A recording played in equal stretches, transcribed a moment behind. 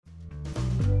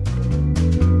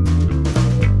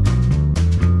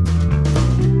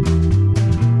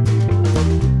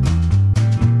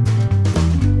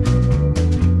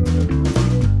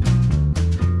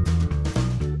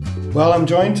Well, I'm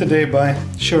joined today by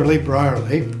Shirley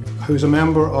Brierley, who's a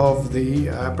member of the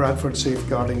Bradford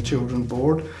Safeguarding Children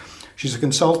Board. She's a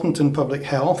consultant in public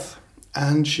health,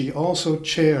 and she also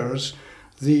chairs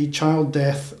the Child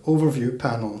Death Overview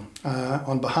Panel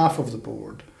on behalf of the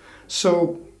board.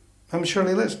 So,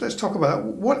 Shirley, let's talk about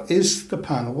what is the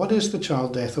panel? What is the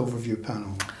Child Death Overview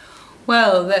Panel?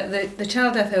 Well, the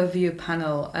Child Death Overview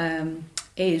Panel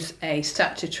is a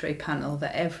statutory panel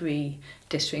that every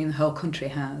district in the whole country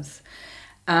has.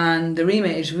 And the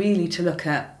remit is really to look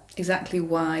at exactly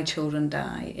why children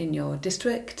die in your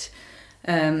district,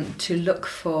 to look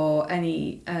for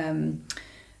any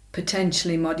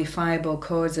potentially modifiable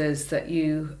causes that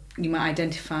you might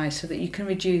identify so that you can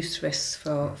reduce risks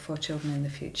for children in the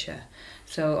future.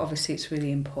 So obviously it's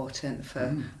really important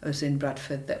for us in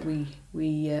Bradford that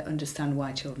we understand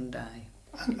why children die.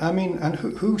 And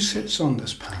who sits on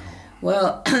this panel?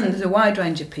 Well, there's a wide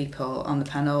range of people on the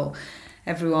panel,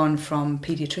 everyone from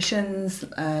paediatricians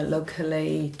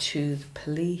locally to the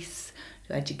police,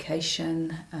 to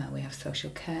education. We have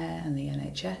social care and the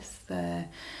NHS there.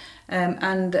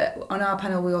 And on our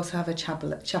panel we also have a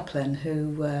chaplain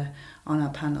who on our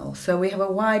panel. So we have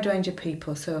a wide range of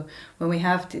people. So when we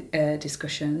have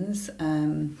discussions,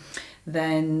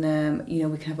 then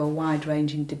we can have a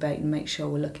wide-ranging debate and make sure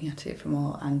we're looking at it from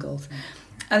all angles.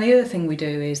 And the other thing we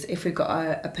do is if we've got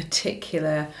a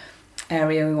particular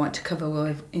area we want to cover,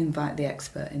 we'll invite the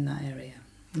expert in that area.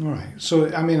 All right. So,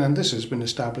 and this has been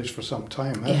established for some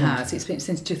time, hasn't it? It has. It's been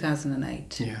since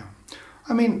 2008. Yeah.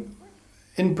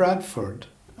 In Bradford,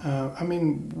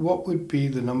 what would be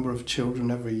the number of children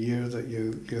every year that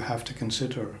you have to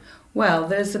consider? Well,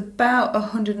 there's about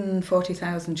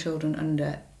 140,000 children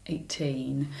under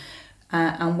 18,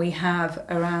 and we have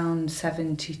around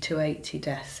 70 to 80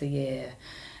 deaths a year.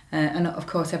 And of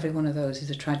course, every one of those is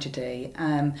a tragedy.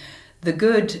 The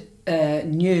good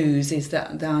news is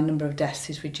that our number of deaths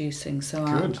is reducing. So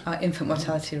our infant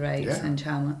mortality rates and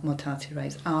child mortality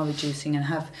rates are reducing and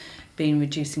have been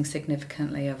reducing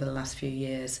significantly over the last few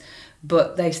years.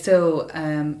 But they still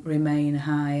remain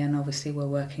high, and obviously we're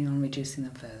working on reducing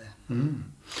them further. Mm.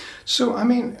 So,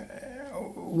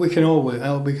 we can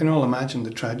all imagine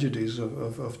the tragedies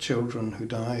of children who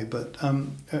die, but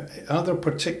are there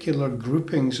particular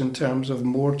groupings in terms of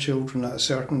more children at a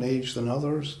certain age than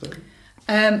others?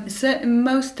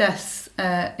 Most deaths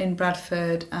in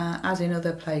Bradford, as in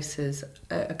other places,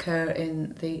 occur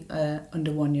in the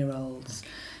under 1-year-olds.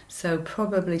 So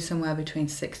probably somewhere between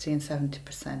 60 and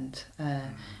 70%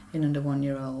 in under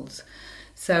 1-year-olds.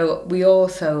 So we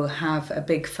also have a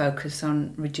big focus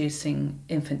on reducing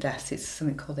infant deaths. It's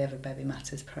something called the Every Baby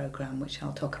Matters programme, which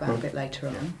I'll talk about a bit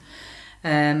later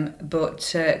on.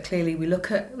 But clearly we look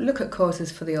at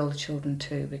causes for the older children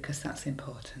too, because that's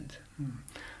important.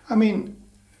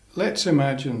 Let's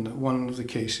imagine that one of the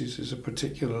cases is a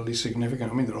particularly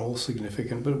significant, they're all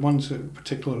significant, but one's a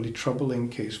particularly troubling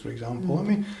case, for example.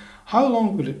 How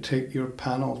long would it take your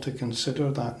panel to consider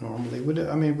that normally?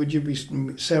 Would you be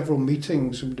several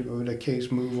meetings, would a case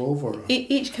move over?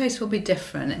 Each case will be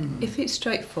different. If it's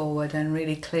straightforward and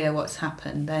really clear what's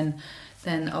happened, then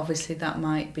obviously that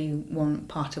might be one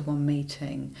part of one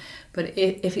meeting. But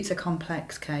if it's a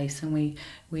complex case and we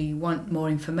want more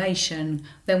information,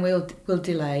 then we'll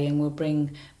delay and we'll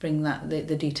bring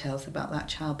the details about that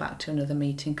child back to another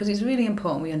meeting, because it's really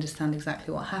important we understand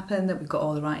exactly what happened, that we've got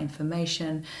all the right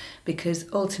information, because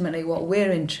ultimately what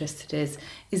we're interested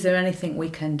is there anything we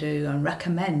can do and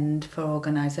recommend for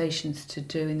organisations to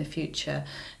do in the future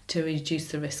to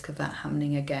reduce the risk of that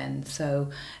happening again. So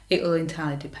it will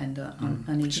entirely depend on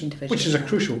each individual. Which is a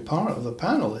crucial part of the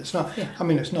panel. It's not.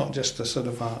 It's not just a sort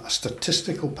of a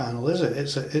statistical panel, is it?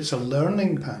 It's a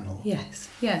learning panel. Yes,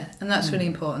 and that's really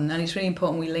important. And it's really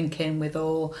important we link in with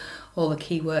all the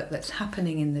key work that's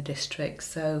happening in the district.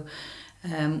 So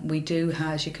we do,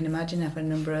 as you can imagine, have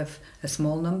a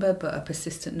small number, but a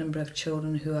persistent number of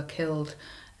children who are killed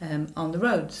on the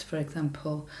roads, for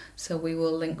example. So we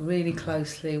will link really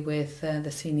closely with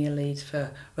the senior leads for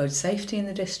road safety in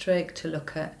the district to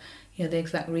look at the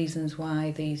exact reasons why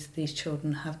these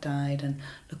children have died and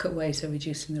look at ways of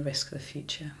reducing the risk of the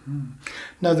future.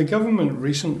 Now, the government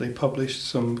recently published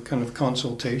some kind of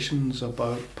consultations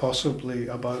to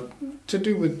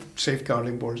do with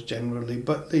safeguarding boards generally,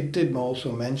 but they did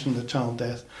also mention the child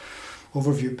death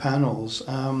overview panels.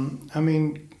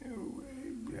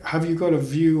 Have you got a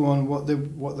view on what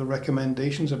the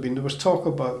recommendations have been? There was talk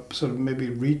about sort of maybe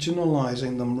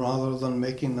regionalising them rather than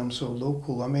making them so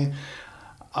local.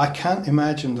 I can't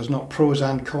imagine there's not pros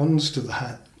and cons to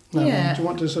that. Now, Yeah. do you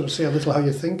want to sort of say a little how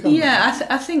you think on that? Yeah,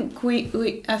 I think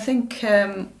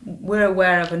we're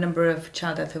aware of a number of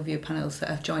child health review panels that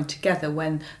have joined together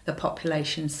when the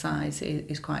population size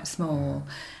is quite small,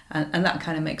 and that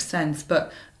kind of makes sense.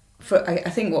 But I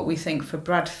think what we think for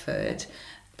Bradford,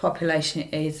 population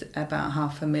is about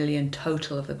 500,000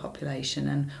 total of the population,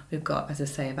 and we've got, as I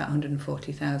say, about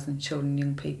 140,000 children and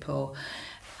young people,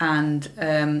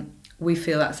 and we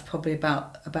feel that's probably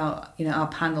about our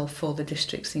panel for the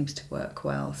district seems to work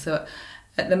well. So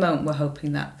at the moment we're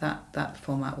hoping that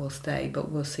format will stay,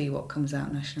 but we'll see what comes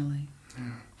out nationally.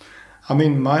 Yeah. I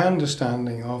mean, my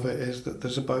understanding of it is that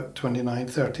there's about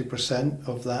 29-30%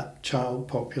 of that child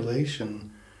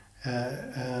population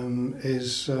of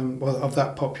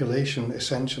that population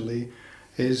essentially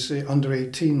is under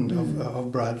 18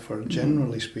 of Bradford,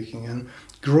 generally speaking, and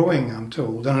growing, I'm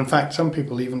told. And in fact, some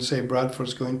people even say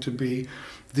Bradford's going to be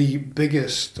the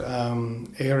biggest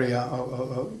area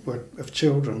of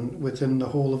children within the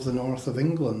whole of the north of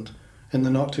England in the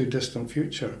not too distant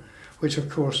future, which of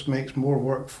course makes more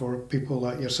work for people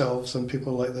like yourselves and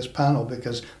people like this panel,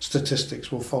 because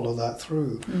statistics will follow that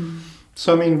through.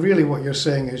 So, I mean, really what you're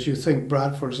saying is you think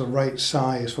Bradford's the right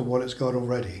size for what it's got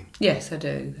already? Yes, I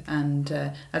do. And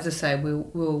as I say,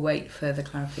 we'll wait for the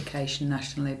clarification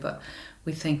nationally, but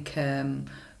we think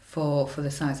for the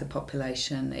size of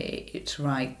population, it's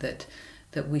right that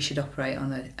we should operate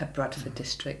on a Bradford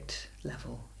district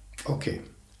level. Okay.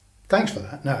 Thanks for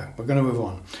that. Now, we're going to move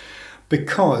on.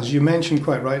 Because you mentioned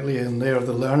quite rightly in there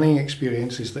the learning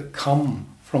experiences that come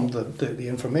from the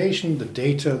information, the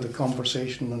data, the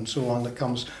conversation and so on that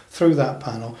comes through that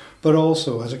panel, but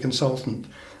also as a consultant,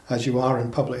 as you are in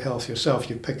public health yourself,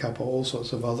 you pick up all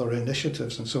sorts of other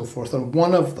initiatives and so forth. And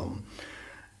one of them,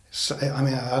 I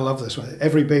mean, I love this one,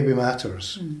 Every Baby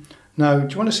Matters. Now,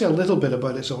 do you want to say a little bit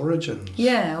about its origins?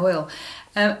 Yeah, I will.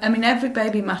 I mean, Every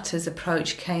Baby Matters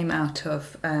approach came out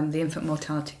of the Infant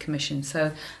Mortality Commission.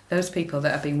 So those people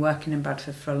that have been working in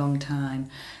Bradford for a long time,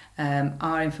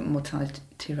 our infant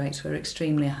mortality rates were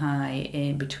extremely high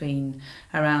in between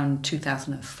around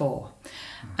 2004.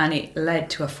 And it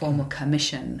led to a formal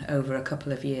commission over a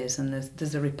couple of years, and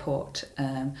there's a report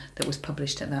that was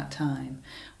published at that time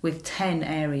with 10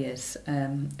 areas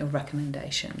of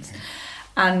recommendations.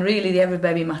 And really the Every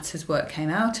Baby Matters work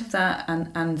came out of that,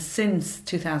 and since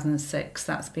 2006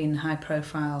 that's been high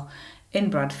profile in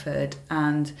Bradford,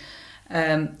 and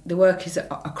the work is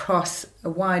across a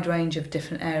wide range of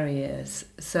different areas.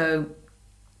 So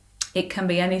it can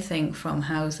be anything from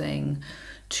housing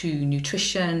to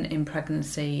nutrition in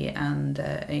pregnancy and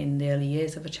in the early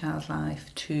years of a child's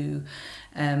life, to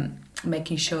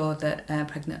making sure that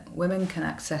pregnant women can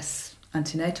access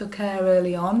antenatal care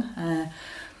early on,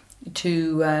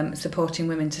 to supporting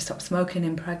women to stop smoking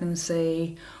in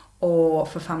pregnancy, or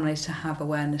for families to have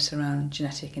awareness around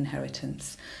genetic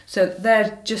inheritance. So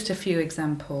they're just a few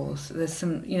examples. There's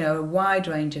some, a wide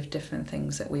range of different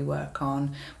things that we work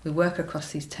on. We work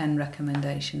across these 10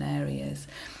 recommendation areas.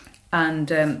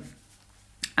 And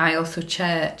I also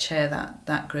chair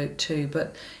that group too,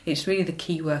 but it's really the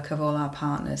key work of all our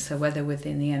partners. So whether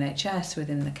within the NHS,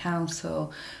 within the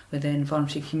council, within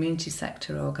voluntary community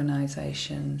sector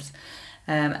organisations.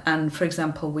 And for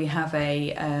example, we have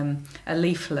a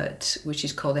leaflet which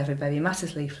is called Every Baby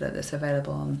Matters leaflet that's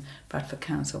available on Bradford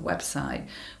Council website,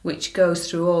 which goes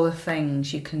through all the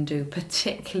things you can do,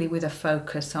 particularly with a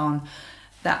focus on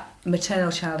that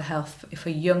maternal child health for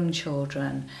young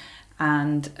children,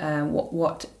 and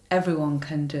what everyone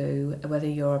can do, whether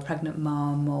you're a pregnant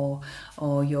mum or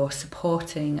you're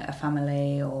supporting a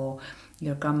family, or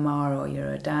you're a grandma or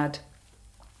you're a dad,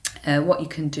 what you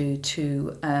can do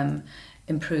to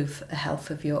improve the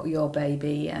health of your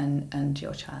baby and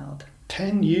your child.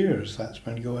 10 years that's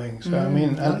been going. So I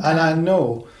mean, and I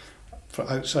know for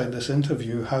outside this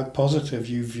interview how positive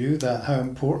you view that, how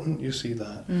important you see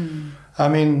that. I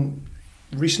mean,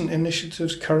 recent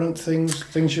initiatives, current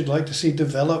things you'd like to see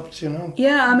developed,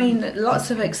 Yeah, I mean,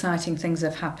 lots of exciting things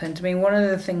have happened. I mean, one of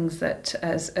the things that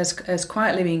has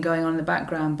quietly been going on in the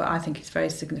background, but I think it's very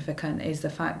significant, is the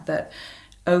fact that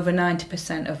over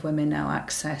 90% of women now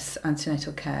access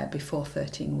antenatal care before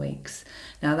 13 weeks.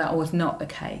 Now, that was not the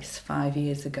case 5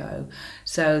 years ago.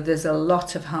 So there's a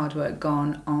lot of hard work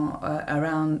gone on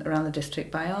around the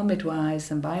district by our midwives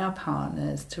and by our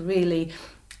partners to really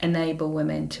enable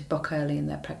women to book early in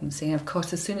their pregnancy. And of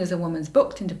course, as soon as a woman's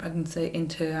booked into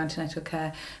antenatal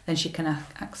care, then she can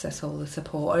access all the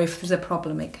support. Or if there's a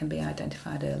problem, it can be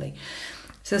identified early.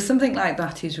 So something like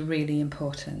that is really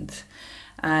important.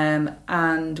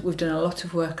 And we've done a lot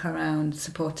of work around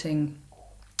supporting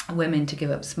women to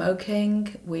give up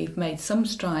smoking. We've made some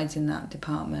strides in that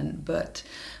department, but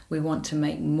we want to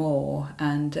make more,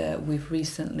 and we've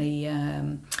recently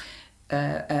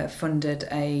funded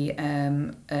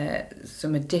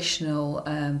some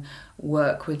additional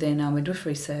work within our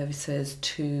midwifery services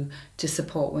to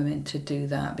support women to do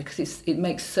that, because it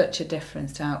makes such a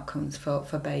difference to outcomes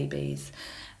for babies,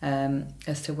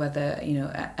 as to whether,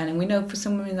 and we know for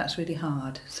some women that's really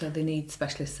hard, so they need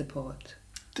specialist support.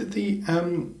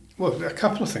 Well, a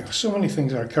couple of things. So many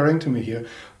things are occurring to me here.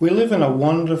 We live in a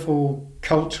wonderful,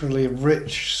 culturally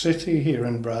rich city here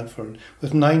in Bradford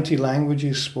with 90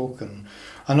 languages spoken.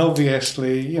 And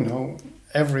obviously,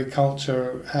 every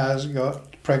culture has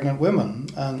got pregnant women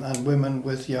and women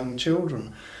with young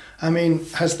children. I mean,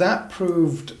 has that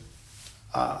proved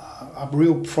a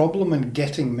real problem in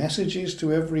getting messages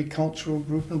to every cultural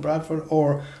group in Bradford?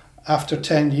 Or after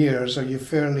 10 years, are you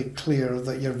fairly clear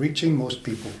that you're reaching most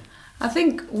people? I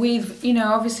think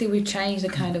obviously we've changed the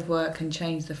kind of work and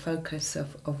changed the focus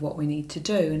of what we need to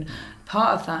do. And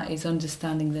part of that is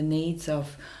understanding the needs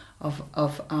of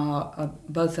our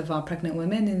both of our pregnant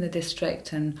women in the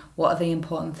district, and what are the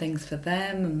important things for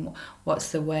them, and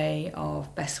what's the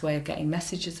best way of getting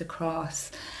messages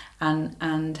across,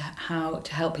 and how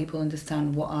to help people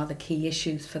understand what are the key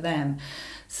issues for them.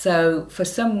 So for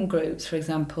some groups, for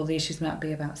example, the issues might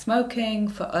be about smoking.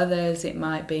 For others, it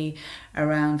might be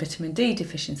around vitamin D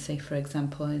deficiency, for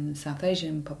example, in the South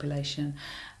Asian population.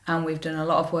 And we've done a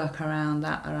lot of work around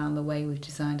that, around the way we've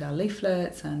designed our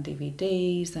leaflets and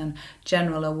DVDs and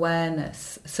general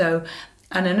awareness.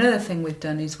 And another thing we've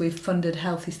done is we've funded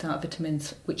Healthy Start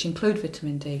vitamins, which include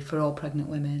vitamin D for all pregnant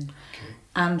women. Okay.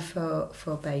 And for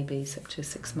babies up to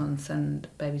 6 months and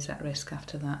babies at risk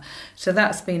after that. So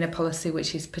that's been a policy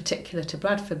which is particular to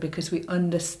Bradford, because we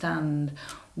understand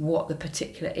what the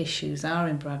particular issues are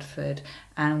in Bradford,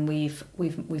 and we've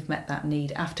met that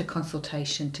need after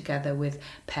consultation together with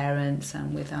parents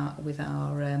and with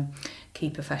our key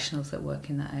professionals that work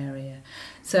in that area.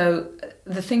 So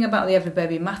the thing about the Every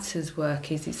Baby Matters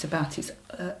work is it's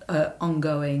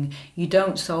ongoing. You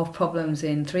don't solve problems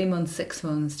in 3 months, 6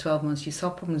 months, 12 months. You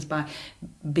solve problems by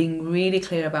being really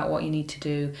clear about what you need to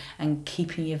do and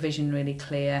keeping your vision really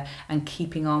clear and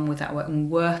keeping on with that work and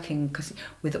working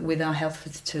with our health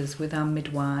visitors, with our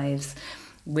midwives,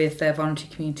 with their voluntary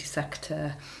community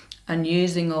sector, and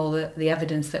using all the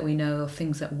evidence that we know of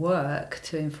things that work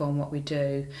to inform what we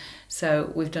do.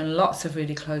 So we've done lots of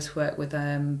really close work with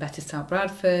Better Start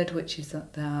Bradford, which is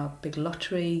our big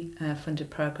lottery funded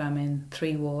programme in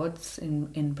 3 wards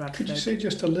in Bradford. Could you say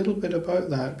just a little bit about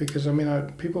that? Because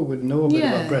people would know a bit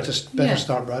about Better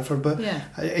Start Bradford, but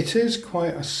it is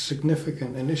quite a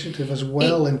significant initiative as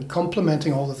well in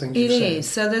complementing all the things you've said. It is.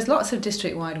 So there's lots of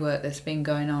district-wide work that's been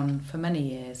going on for many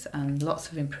years, and lots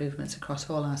of improvements across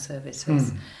all our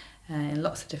services in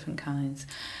lots of different kinds.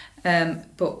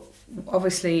 But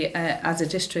obviously, as a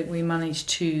district, we managed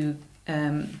to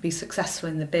be successful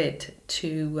in the bid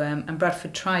to, and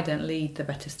Bradford Trident lead the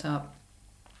Better Start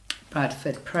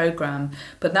Bradford programme,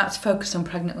 but that's focused on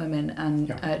pregnant women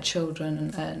and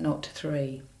children 0 to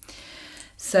 3.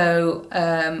 So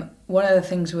one of the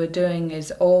things we're doing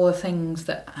is all the things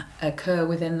that occur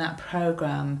within that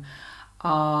programme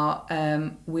are,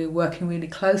 we're working really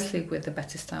closely with the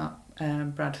Better Start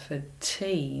Bradford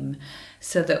team,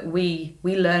 so that we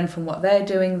learn from what they're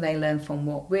doing, they learn from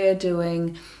what we're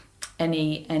doing.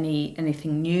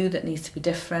 Anything new that needs to be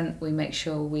different, we make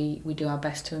sure we do our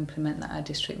best to implement that at a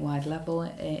district-wide level,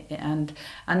 and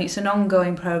it's an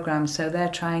ongoing programme, so they're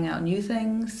trying out new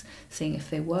things, seeing if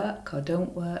they work or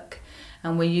don't work,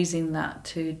 and we're using that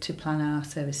to plan our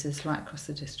services right across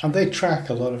the district. And they track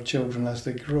a lot of children as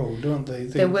they grow, don't they?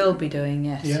 They will be doing,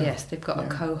 yes. They've got a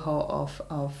cohort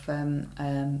of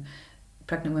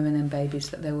pregnant women and babies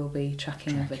that they will be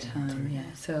tracking over time.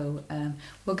 So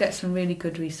we'll get some really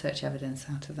good research evidence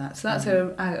out of that. So that's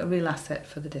a real asset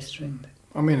for the district.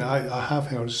 I mean, I have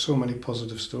heard so many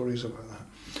positive stories about that.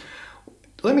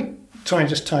 Let me try and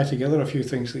just tie together a few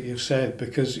things that you've said,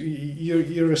 because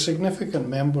you're a significant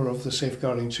member of the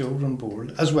Safeguarding Children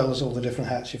Board, as well as all the different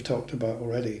hats you've talked about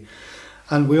already.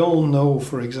 And we all know,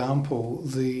 for example,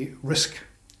 the risk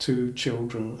to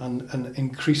children, and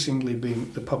increasingly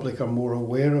the public are more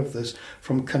aware of this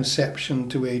from conception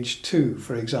to age 2,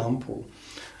 for example.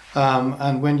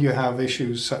 And when you have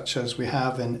issues such as we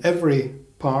have in every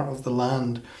part of the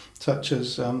land, such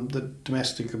as the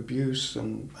domestic abuse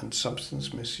and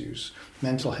substance misuse,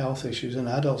 mental health issues in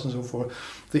adults and so forth,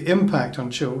 the impact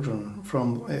on children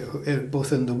from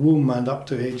both in the womb and up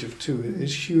to age of 2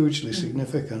 is hugely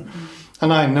significant.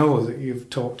 And I know that you've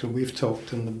talked and we've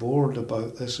talked in the board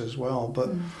about this as well, but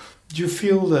Do you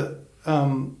feel that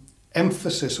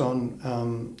emphasis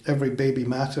on Every Baby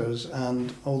Matters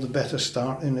and all the Better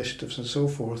Start initiatives and so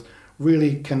forth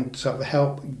really can sort of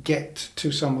help get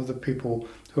to some of the people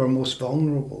who are most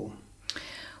vulnerable?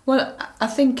 Well, I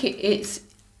think it's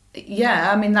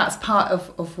yeah. I mean, that's part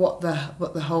of what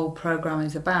the whole programme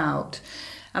is about.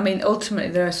 I mean,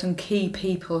 ultimately, there are some key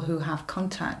people who have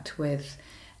contact with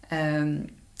families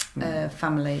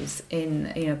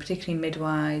in, particularly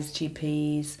midwives,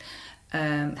 GPs,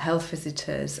 health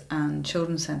visitors, and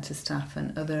children's centre staff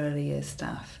and other early years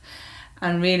staff.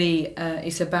 And really,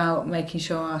 it's about making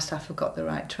sure our staff have got the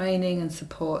right training and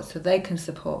support so they can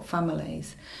support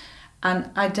families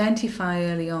and identify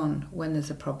early on when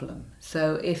there's a problem.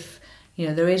 So if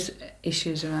there is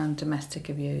issues around domestic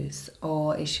abuse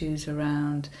or issues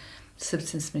around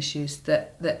substance misuse,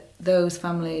 that those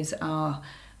families are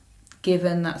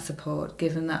given that support,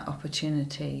 given that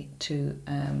opportunity to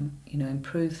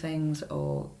improve things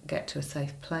or get to a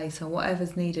safe place or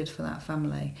whatever's needed for that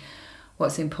family.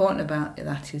 What's important about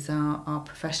that is our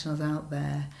professionals out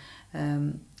there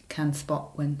can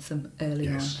spot when some early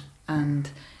on,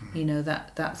 and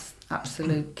that's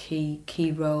absolute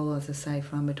key role, as I say,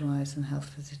 for our midwives and health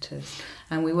visitors.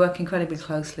 And we work incredibly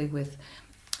closely with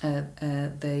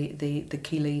the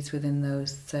key leads within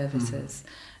those services,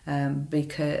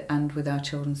 and with our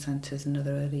children's centres and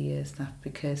other early years staff,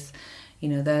 because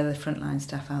they're the frontline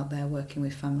staff out there working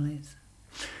with families.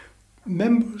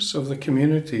 Members of the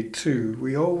community too,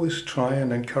 we always try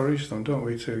and encourage them, don't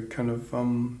we, to kind of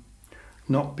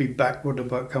not be backward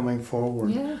about coming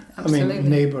forward. Yeah, absolutely. I mean,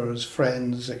 neighbours,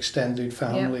 friends, extended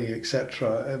family,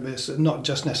 etc. It's not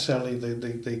just necessarily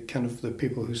the kind of the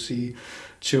people who see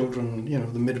children,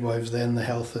 the midwives, then the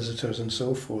health visitors and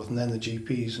so forth, and then the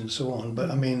GPs and so on. But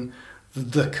I mean,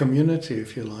 the community,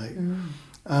 if you like.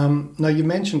 Now, you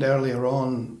mentioned earlier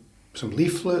on some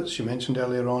leaflets, you mentioned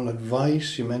earlier on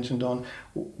advice, you mentioned on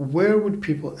where would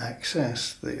people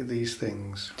access these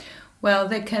things? Well,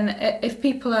 they can, if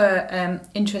people are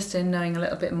interested in knowing a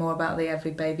little bit more about the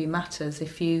Every Baby Matters,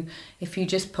 if you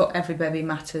just put Every Baby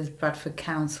Matters Bradford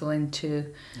Council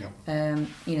into,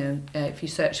 if you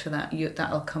search for that,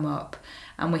 that'll come up.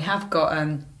 And we have got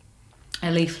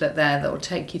a leaflet there that will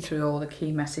take you through all the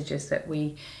key messages that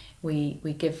we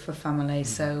give for families.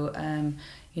 So,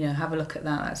 have a look at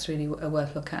that. That's really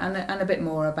worth looking at, and a bit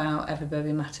more about Every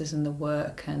Baby Matters and the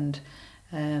work and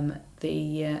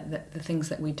the things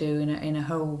that we do in a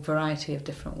whole variety of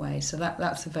different ways. So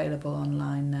that's available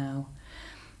online now.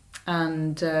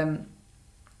 And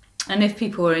if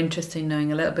people are interested in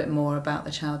knowing a little bit more about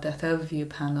the Child Death Overview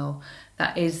Panel,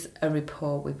 that is a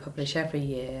report we publish every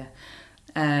year.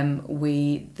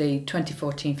 The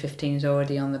 2014-15 is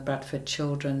already on the Bradford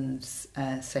Children's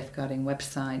Safeguarding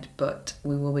website, but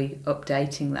we will be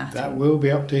updating that. That will be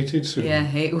updated soon. Yeah,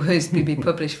 it will be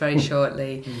published very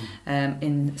shortly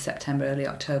in September, early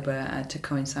October, to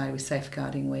coincide with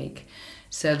Safeguarding Week.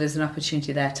 So there's an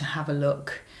opportunity there to have a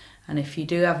look. And if you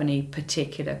do have any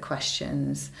particular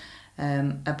questions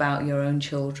about your own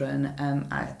children,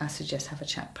 I suggest have a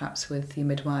chat perhaps with your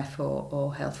midwife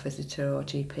or health visitor or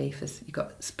GP if you've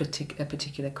got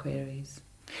particular queries.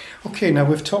 Okay, now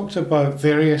we've talked about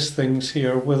various things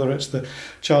here, whether it's the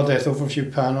Child Death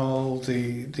Overview Panel,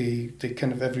 the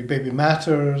kind of Every Baby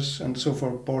Matters and so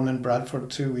forth, Born in Bradford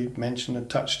too, we mentioned and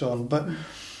touched on. But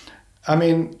I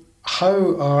mean,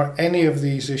 how are any of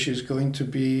these issues going to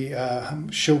be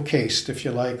showcased, if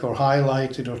you like, or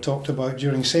highlighted or talked about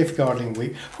during Safeguarding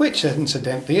Week, which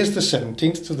incidentally is the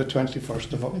 17th to the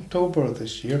 21st of October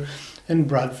this year in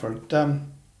Bradford?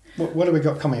 What have we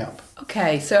got coming up?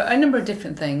 Okay, so a number of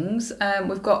different things.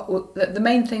 We've got the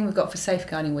main thing we've got for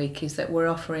Safeguarding Week is that we're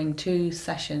offering 2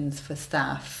 sessions for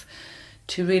staff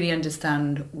to really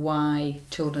understand why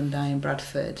children die in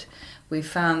Bradford. We've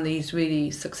found these really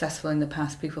successful in the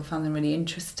past. People found them really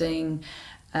interesting,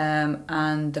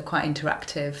 and they're quite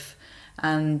interactive,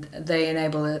 and they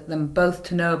enable them both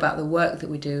to know about the work that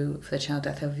we do for the Child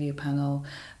Death Overview Panel,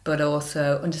 but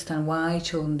also understand why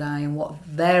children die and what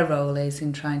their role is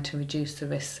in trying to reduce the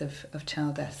risks of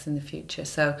child deaths in the future.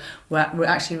 So we're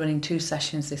actually running 2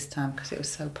 sessions this time because it was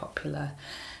so popular.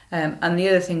 And the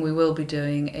other thing we will be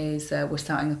doing is we're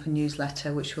starting up a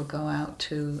newsletter which will go out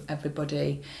to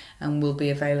everybody and will be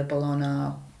available on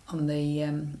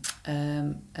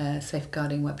the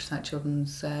Safeguarding website,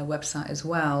 children's website as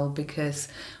well, because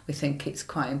we think it's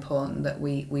quite important that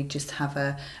we just have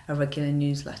a regular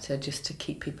newsletter just to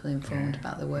keep people informed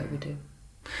about the work we do.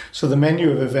 So the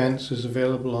menu of events is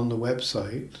available on the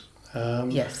website.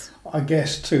 Yes. I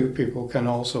guess too, people can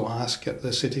also ask at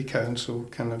the City Council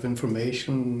kind of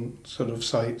information sort of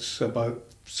sites about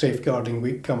Safeguarding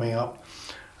Week coming up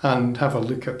and have a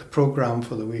look at the programme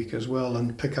for the week as well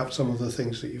and pick up some of the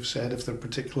things that you've said if they're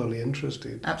particularly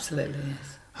interested. Absolutely,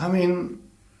 yes. I mean,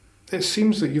 it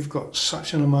seems that you've got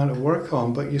such an amount of work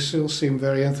on, but you still seem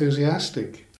very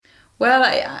enthusiastic. Well,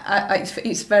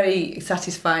 it's very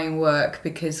satisfying work,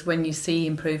 because when you see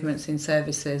improvements in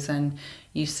services and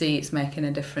you see it's making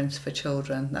a difference for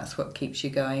children, that's what keeps you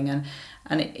going. And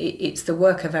it's the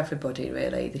work of everybody,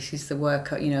 really. This is the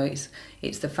work,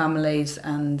 it's the families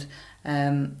and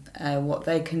what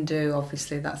they can do.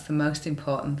 Obviously, that's the most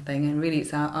important thing. And really,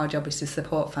 it's our job is to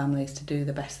support families to do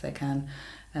the best they can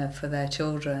for their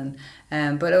children,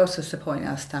 but also supporting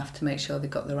our staff to make sure they've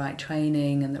got the right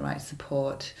training and the right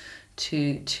support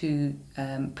to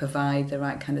provide the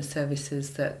right kind of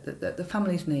services that the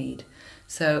families need.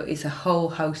 So it's a whole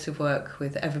host of work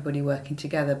with everybody working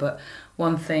together. But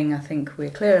one thing I think we're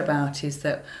clear about is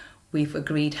that we've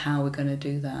agreed how we're going to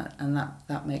do that, and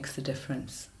that makes the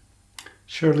difference.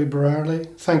 Shirley Brierley,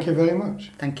 thank you very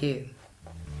much. Thank you.